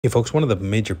Hey folks, one of the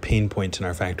major pain points in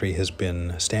our factory has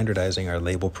been standardizing our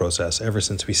label process ever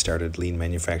since we started lean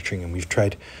manufacturing, and we've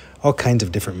tried all kinds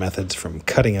of different methods from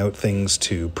cutting out things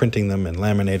to printing them and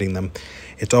laminating them.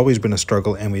 It's always been a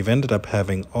struggle, and we've ended up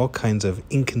having all kinds of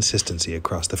inconsistency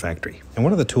across the factory. And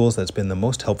one of the tools that's been the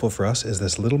most helpful for us is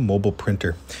this little mobile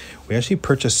printer. We actually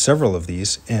purchased several of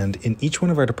these, and in each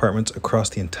one of our departments across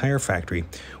the entire factory,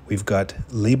 we've got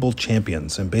label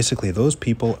champions, and basically those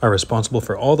people are responsible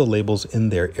for all the labels in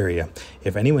their area.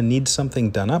 If anyone needs something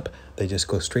done up, they just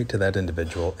go straight to that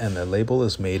individual, and the label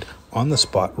is made on the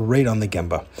spot right on the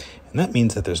Gemba. And that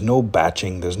means that there's no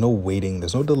batching, there's no waiting,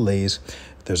 there's no delays.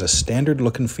 There's a standard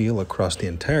look and feel across the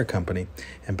entire company.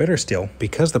 And better still,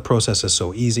 because the process is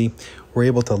so easy, we're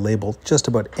able to label just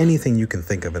about anything you can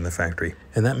think of in the factory.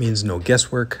 And that means no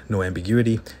guesswork, no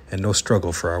ambiguity, and no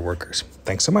struggle for our workers.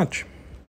 Thanks so much.